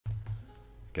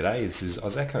G'day, this is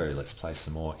Ozeco. Let's play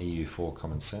some more EU4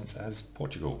 Common Sense as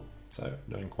Portugal. So,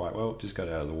 doing quite well. Just got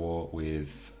out of the war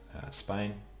with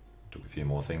Spain. Took a few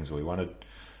more things we wanted.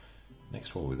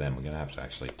 Next war with them, we're going to have to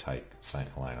actually take St.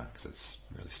 Helena because it's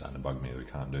really starting to bug me that we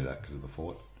can't do that because of the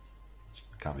fort.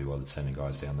 Can't be bothered sending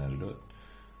guys down there to do it.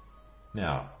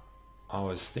 Now, I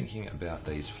was thinking about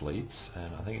these fleets,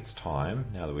 and I think it's time,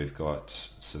 now that we've got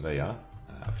Sevilla,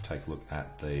 if we take a look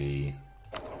at the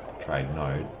trade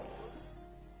node,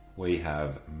 we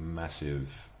have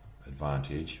massive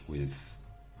advantage with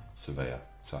Sevilla.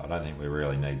 So I don't think we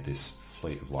really need this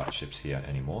fleet of light ships here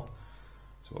anymore.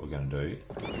 So what we're going to do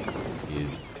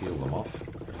is peel them off,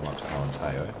 bring them up to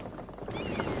Alentejo,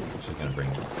 which is going to bring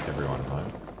everyone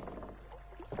home,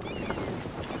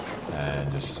 and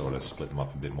just sort of split them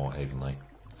up a bit more evenly,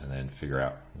 and then figure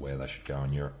out where they should go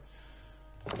in Europe.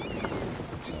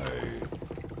 So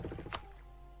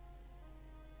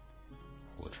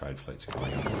all the trade fleets are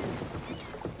coming up.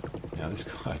 Now this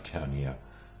guy down here,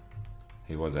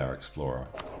 he was our explorer.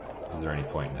 Is there any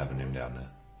point in having him down there?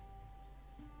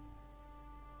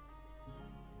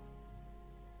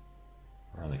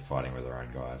 We're only fighting with our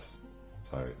own guys,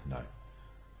 so no.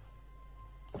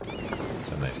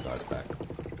 Send these guys back.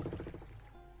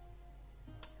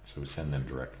 So we send them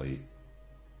directly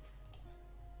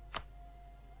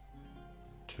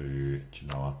to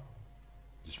Genoa.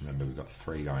 Just remember we've got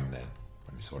 3 going there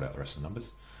when we sort out the rest of the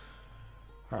numbers.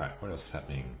 Alright, what else is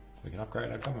happening? We can upgrade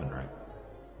our government rate.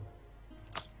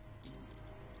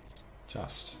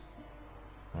 Just.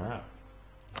 Alright.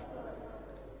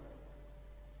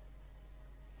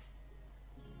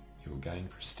 You'll gain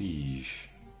prestige.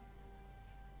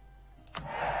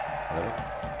 Hello.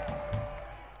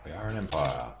 We are an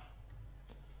empire.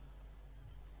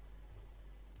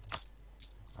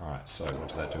 Alright, so what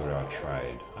did that do to our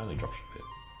trade? Only dropped a bit.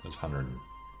 It was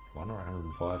 101 or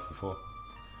 105 before.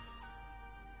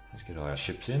 Let's get all our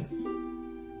ships in.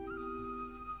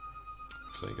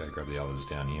 So you go grab the others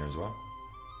down here as well.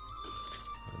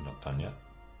 We're not done yet.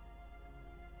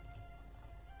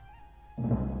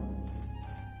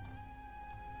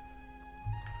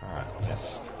 Alright,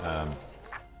 yes.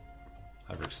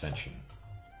 Overextension.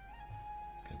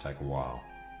 Gonna take a while.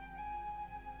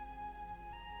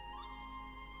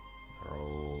 They're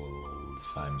all the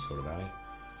same sort of value.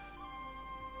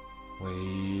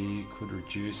 We could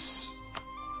reduce,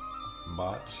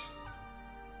 but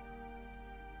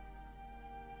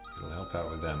it'll help out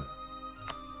with them.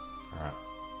 Alright.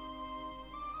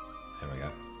 There we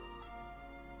go.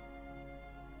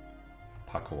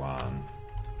 Pakuan.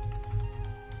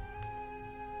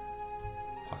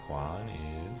 Pakuan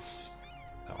is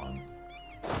that one.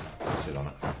 Sit on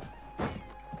it.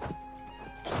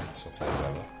 Swap those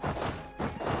over.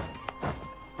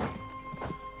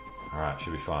 Alright,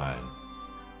 should be fine.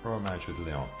 Royal marriage with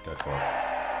Leon. Go for it.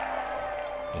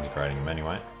 Integrating them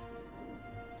anyway.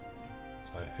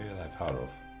 So who are they part of?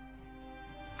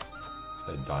 It's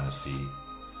their dynasty.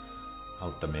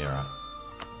 Altamira.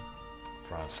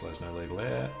 France still has no legal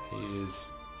heir. He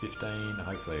is 15.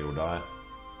 Hopefully he will die.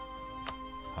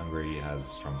 Hungary has a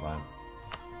strong claim.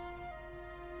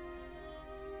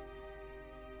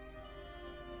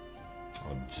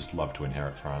 I'd just love to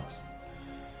inherit France.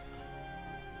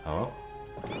 Oh well.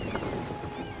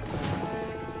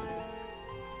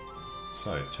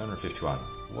 So, 251.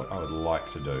 What I would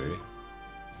like to do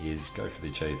is go for the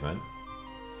achievement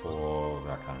for,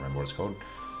 I can't remember what it's called,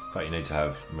 but you need to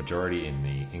have majority in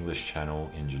the English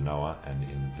Channel, in Genoa, and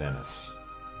in Venice.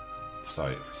 So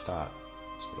if we start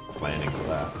sort of planning for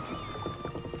that,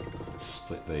 let's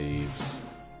split these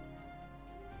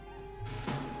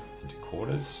into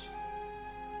quarters.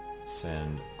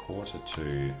 Send quarter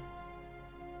to,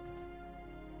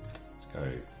 let's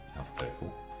go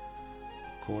alphabetical,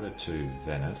 quarter to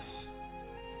Venice,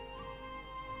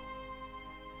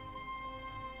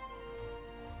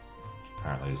 which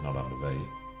apparently is not under V.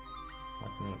 Why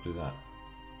can we not do that?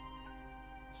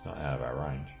 It's not out of our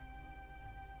range.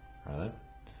 Right then.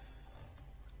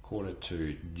 Quarter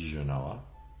to Genoa.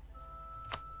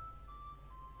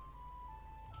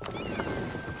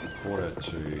 Quarter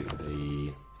to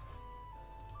the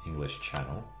English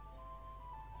Channel.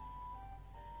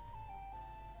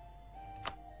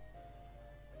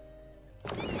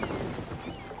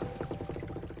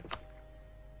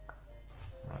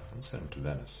 Right, let's send them to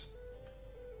Venice.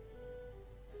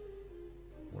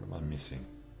 What am I missing?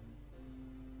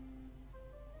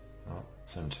 Oh,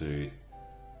 send to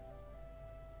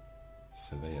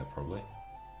Sevilla probably.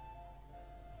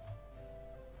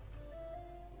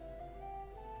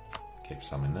 Keep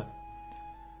some in there.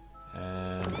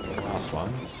 And the last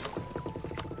ones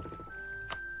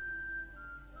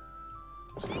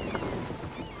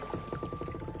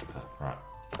Right.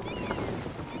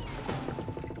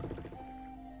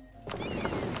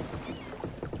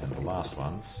 And the last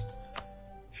ones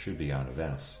should be going to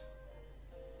Venice.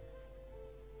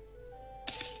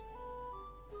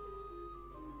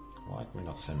 Why can we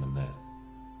not send them there?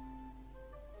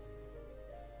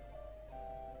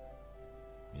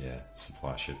 Yeah,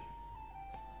 supply ship.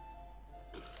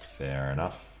 Fair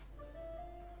enough.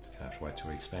 Gonna have to wait till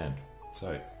we expand.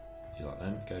 So, you like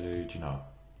then, go to Genoa.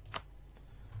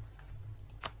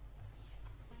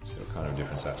 See what kind of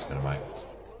difference that's going to make.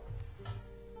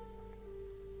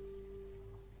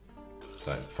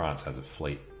 So France has a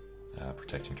fleet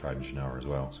protecting trade in Genoa as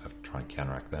well, so I have to try and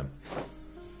counteract them.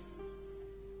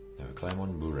 Now we claim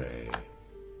on Bourret.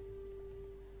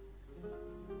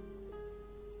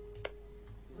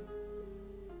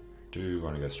 Do we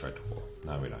want to go straight to war?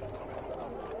 No, we don't.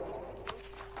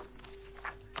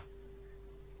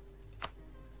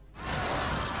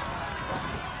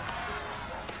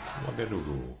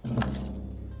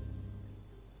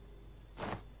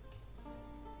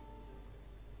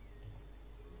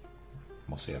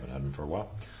 Mossy, haven't had them for a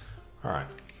while. Alright,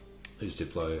 lose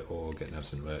Diplo or get an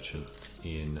absent merchant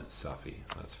in Safi.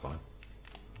 That's fine.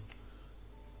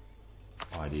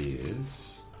 Idea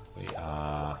is we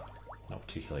are not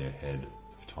particularly ahead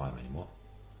of time anymore.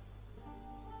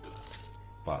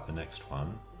 But the next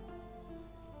one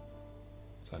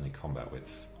is only combat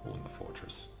with all in the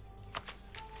fortress.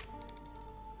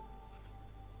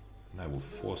 Naval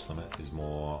force limit is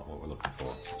more what we're looking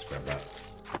for. So let's grab that.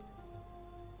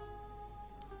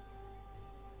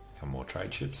 Become more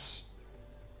trade ships.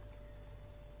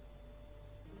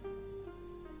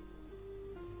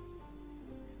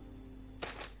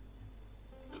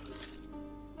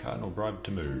 Cardinal bribe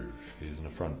to move. Here's an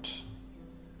affront.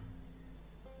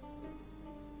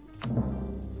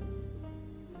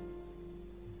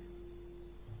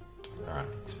 Alright,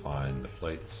 let's find the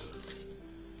fleets.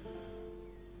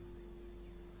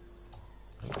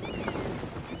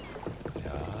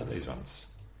 Yeah, these ones.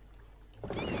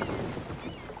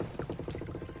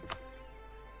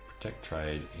 Protect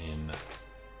trade in,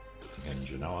 again,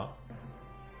 Genoa.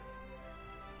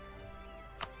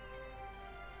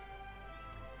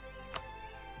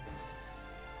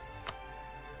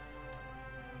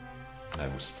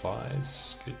 Naval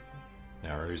supplies, good.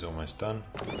 Nauru's almost done.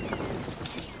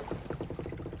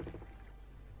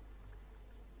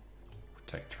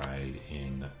 Protect trade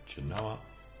in Genoa.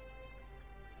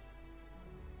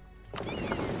 And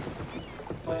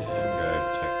go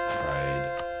protect trade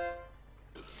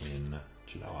in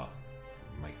Genoa.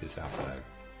 Make this our flag.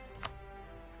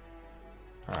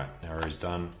 Alright, Nauru's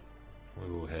done.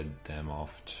 We will head them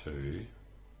off to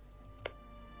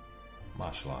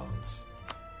Marshall Islands.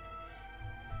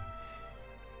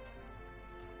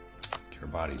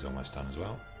 Kiribati's almost done as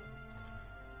well.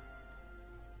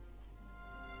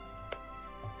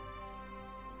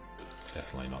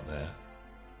 Definitely not there.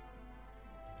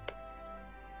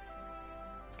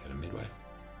 Go to Midway.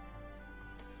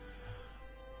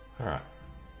 Alright.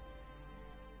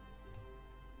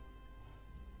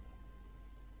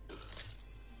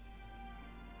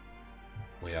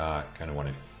 We are going to want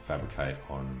to fabricate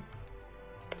on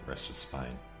the rest of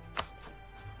Spain.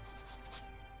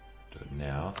 Do it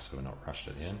now so we're not rushed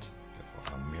at the end. Go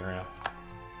for Almeria.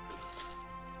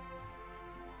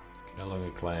 Can no longer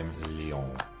claim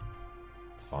Lyon.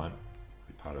 It's fine.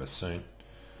 Be part of us soon.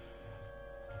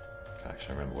 Can't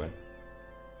actually remember when.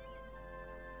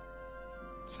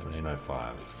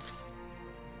 1705.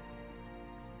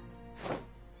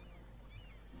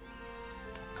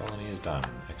 Colony is done.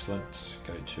 Excellent.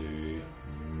 Go to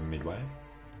Midway.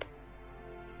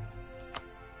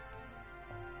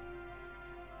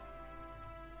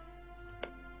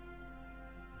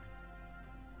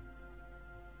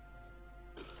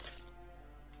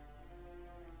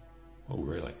 Oh,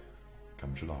 really?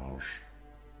 Camouflage.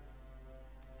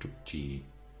 Tucci.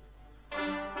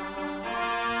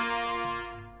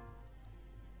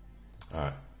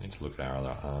 Alright, need to look at our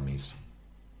other armies.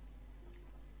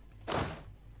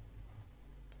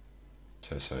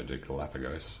 Terso de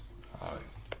Galapagos. Oh,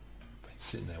 been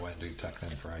sitting there waiting to attack them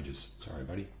for ages. Sorry,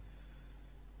 buddy.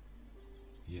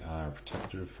 You are a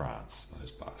protector of France,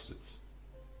 those bastards.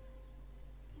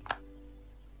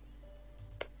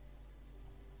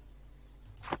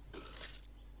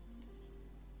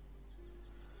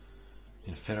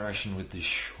 In federation with the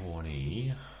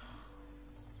Shawnee.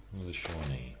 With the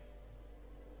Shawnee.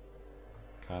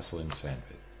 Castle in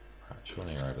Sandpit. Right,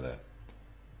 Shawnee are over there.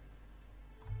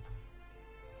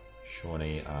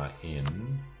 Shawnee are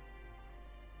in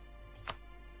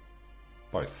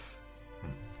both.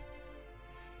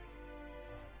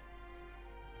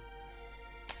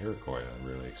 Iroquois are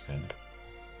really expanding.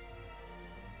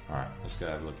 Alright, let's go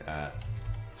have a look at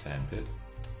Sandpit.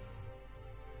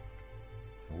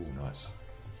 Oh, nice.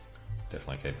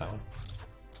 Definitely keep that one.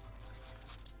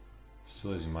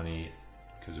 Still losing money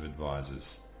because of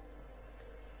advisors.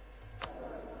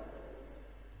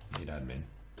 Need admin.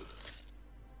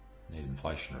 Need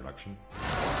inflation reduction.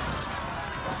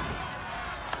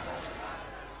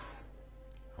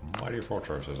 A mighty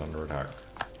fortress is under attack.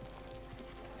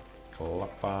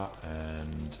 Kalapa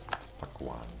and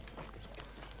Pakuan.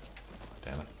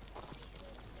 Damn it.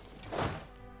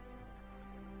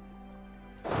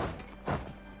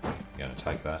 We're going to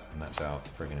take that, and that's our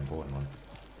freaking important one.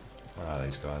 What are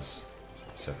these guys?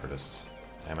 Separatists.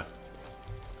 Damn it.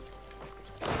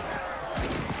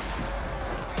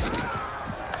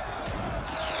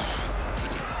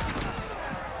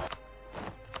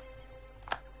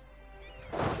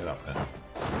 Get up there.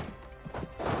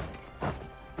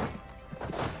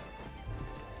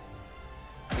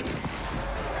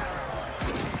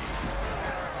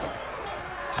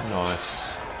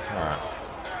 Nice. Alright.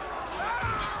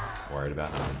 Worried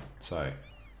about nothing. So,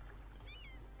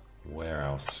 where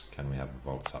else can we have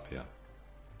vaults up here?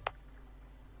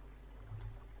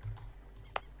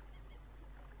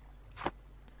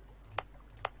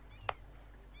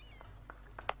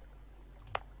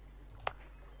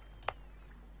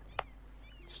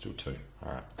 Still two.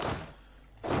 Alright.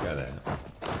 We'll go there.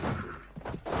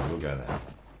 We'll go there.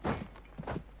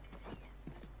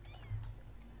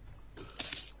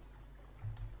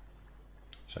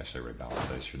 Should actually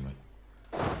rebalance these, shouldn't we?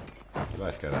 You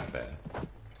both go that bad.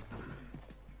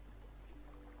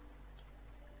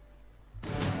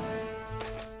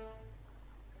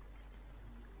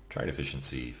 Trade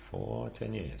efficiency for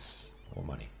 10 years. More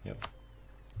money, yep.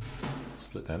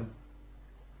 Split them.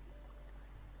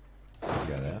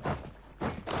 Go there. Go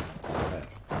there.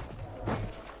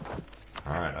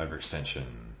 Alright, overextension.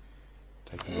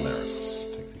 Take the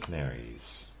Valeris. Take the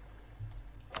Canaries.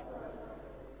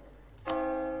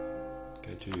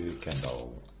 Go to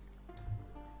Kendall.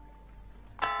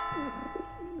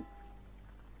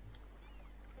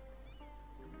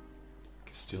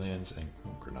 Castilians and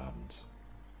Grenadans.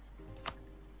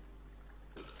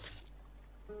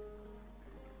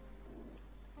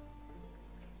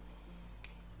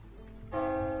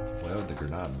 Where would the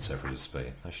Grenadan separatists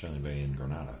be? They should only be in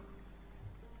Granada.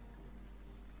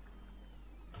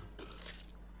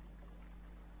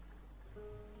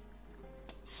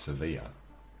 Sevilla.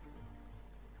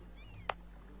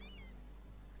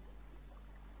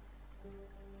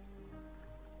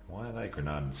 Why are they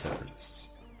Grenadan separatists?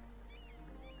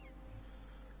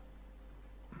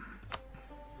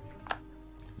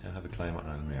 Now have a claim on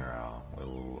Almeria.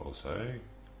 We'll also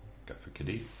go for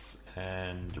Cadiz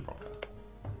and Gibraltar.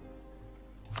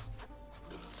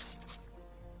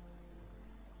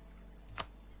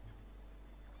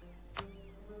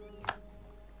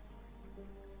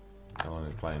 No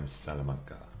longer claims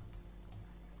Salamanca.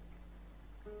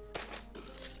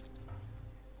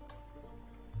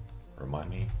 Remind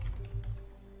me.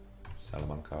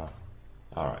 Salamanca.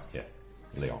 Alright, yeah.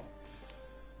 Leon.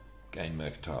 Gain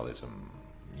mercantilism.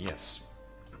 Yes.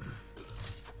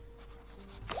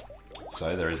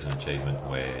 So there is an achievement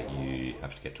where you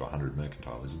have to get to 100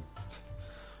 mercantilism.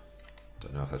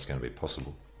 Don't know if that's going to be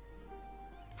possible.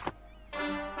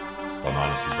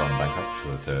 Balmanis has gone bankrupt for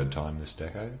the third time this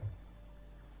decade.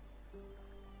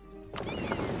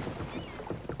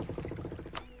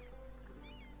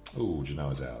 Ooh,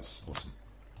 Genoa's ours. Awesome.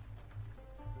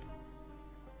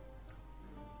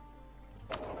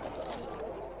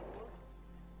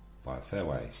 By a fair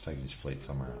way, he's taking his fleet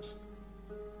somewhere else.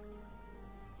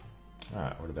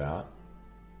 Alright, what about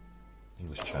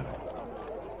English Channel?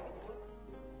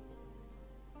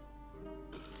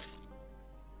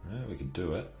 Well, we could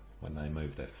do it when they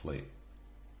move their fleet.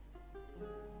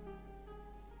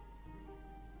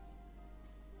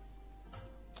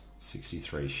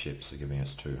 "63 ships are giving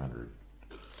us 200.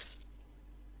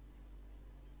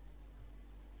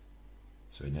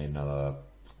 So we need another,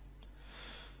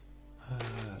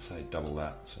 let's say double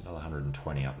that, so another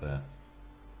 120 up there.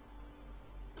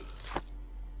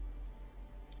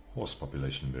 Horse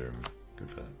population boom, good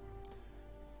for them.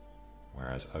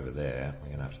 Whereas over there, we're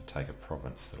going to have to take a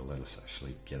province that'll let us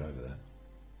actually get over there.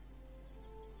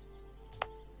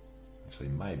 Actually,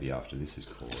 maybe after this is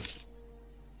called.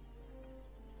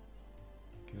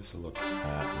 Give us a look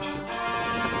at the ships.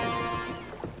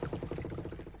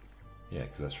 Yeah,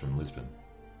 because that's from Lisbon.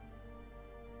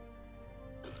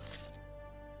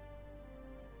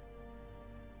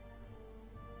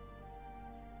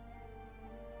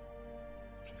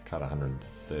 So cut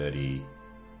 130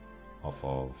 off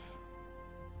of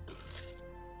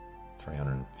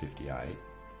 358.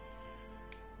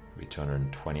 Be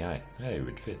 228. Hey, it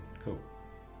would fit. Cool.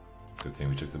 Good thing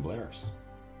we took the Balearics.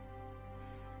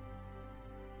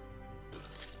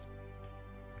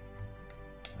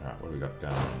 Alright, what do we got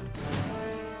going on?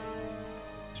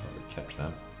 That's right, we kept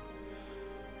them.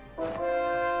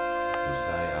 Because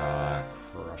they are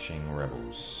crushing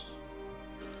rebels.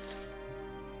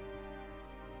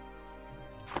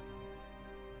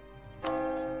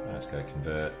 Let's go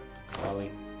convert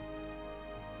Kali.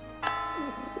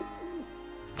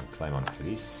 Claim on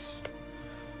Cadiz,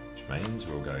 which means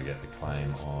we'll go get the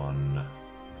claim on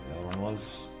where the other one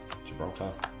was,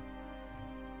 Gibraltar.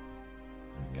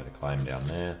 And get a claim down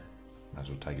there. Might as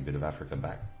well take a bit of Africa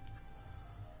back.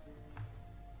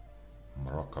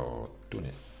 Morocco,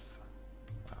 Tunis.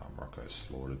 Morocco's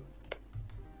slaughtered.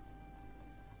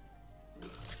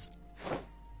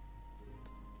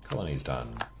 Colony's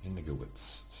done in the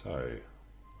Gilberts, so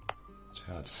it's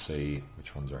hard to see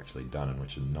which ones are actually done and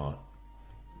which are not.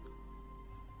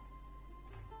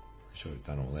 Sure we've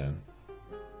done all them.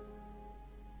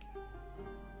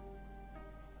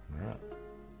 Alright.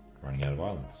 Running out of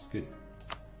islands. Good.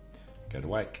 Go to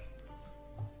Wake.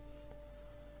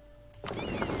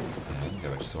 And go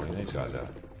back to sorting these guys out.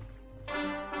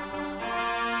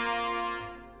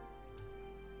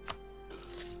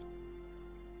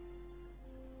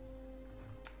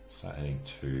 Start heading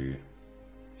to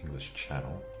English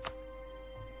Channel.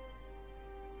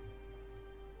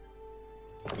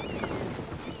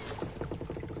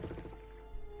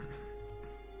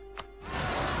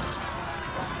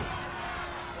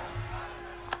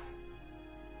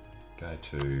 Go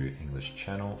to English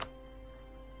Channel.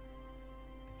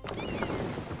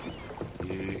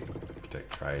 Here,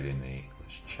 protect trade in the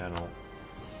English Channel.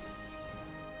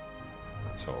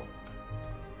 That's all.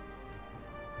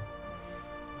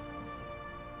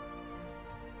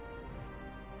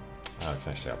 Oh, I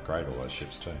can actually upgrade all those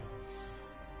ships too.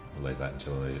 We'll leave that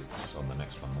until it's on the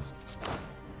next one though.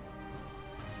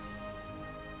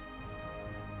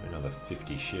 Another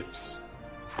 50 ships.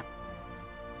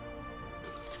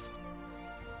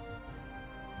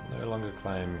 No longer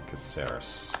claim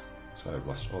Caceres, so we've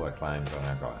lost all our claims on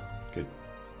our guy. Good.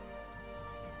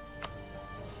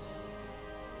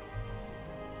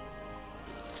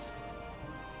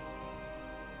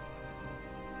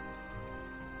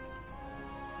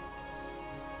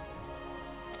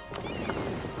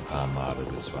 Armada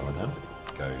to Swellendam.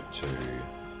 Go to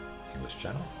English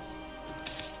Channel.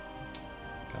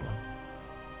 Come on.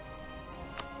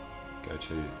 Go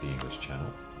to the English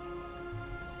Channel.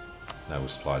 Naval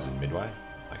supplies in Midway.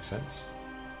 Makes sense.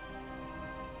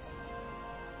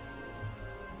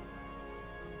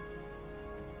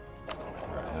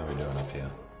 Alright, how are we doing up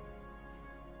here?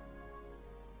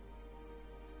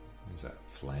 Where's that?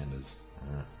 Flanders.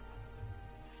 Alright.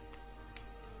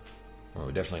 Well,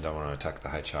 we definitely don't want to attack the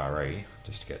HRE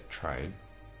just to get trade.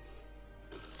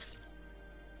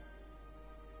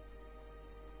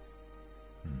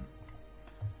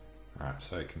 Alright,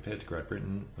 so compared to Great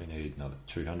Britain, we need another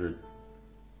 200.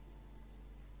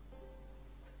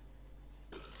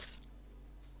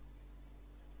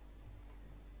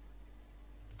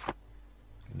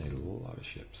 We need a lot of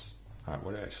ships. Alright,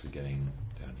 what are we actually getting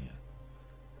down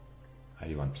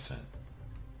here? 81%.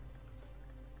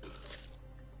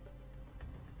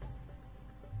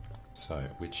 So,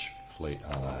 which fleet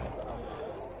are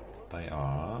they? They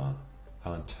are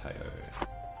Alenteo.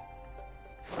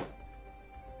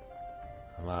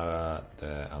 Armada,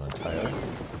 the Alenteo.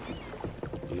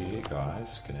 You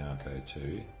guys can now go to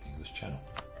the English Channel.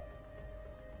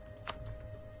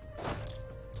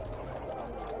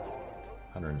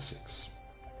 $106.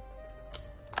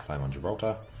 Claim on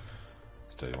Gibraltar.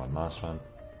 Let's do one last one.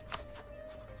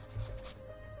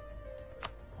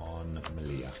 On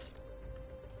Melilla.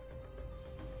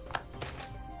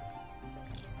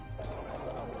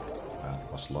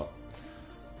 Lost a lot.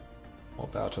 More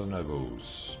power to the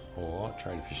nobles, or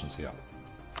trade efficiency up.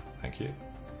 Thank you.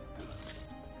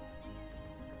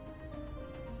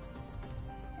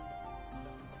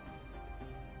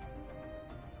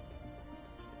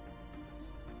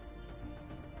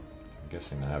 I'm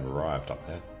guessing they have arrived up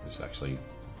there. We just actually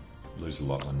lose a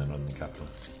lot when they're not in the capital.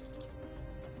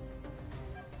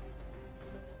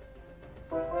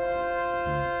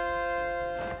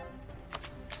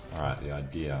 Alright, the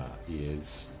idea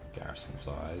is garrison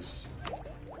size.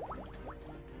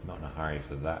 Not in a hurry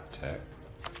for that tech,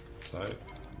 so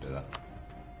do that.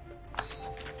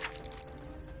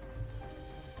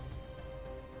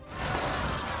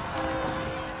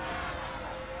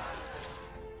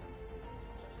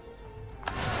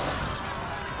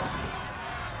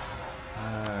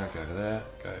 Go over there,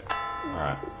 go.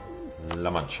 Alright,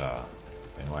 La Mancha.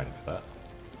 Been waiting for that.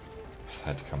 Just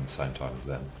had to come at the same time as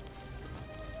them.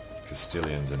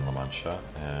 Castilians in La Mancha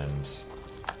and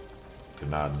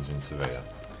Granadans in Sevilla.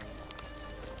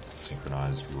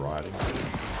 Synchronized riding.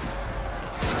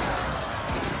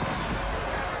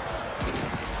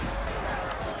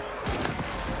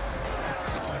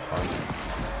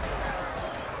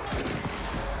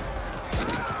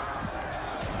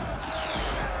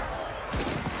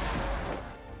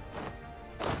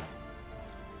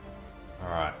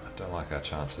 Alright, I don't like our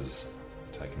chances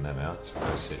of taking them out, so we'll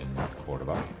go sit in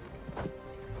quarterback.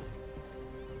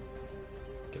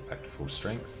 Get back to full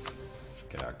strength.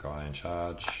 Get our guy in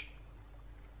charge.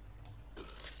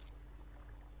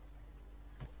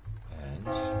 And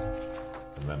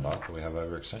remember that we have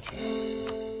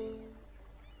overextension.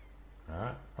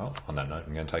 Alright, well, on that note,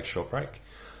 I'm going to take a short break.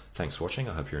 Thanks for watching.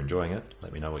 I hope you're enjoying it.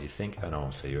 Let me know what you think, and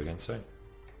I'll see you again soon.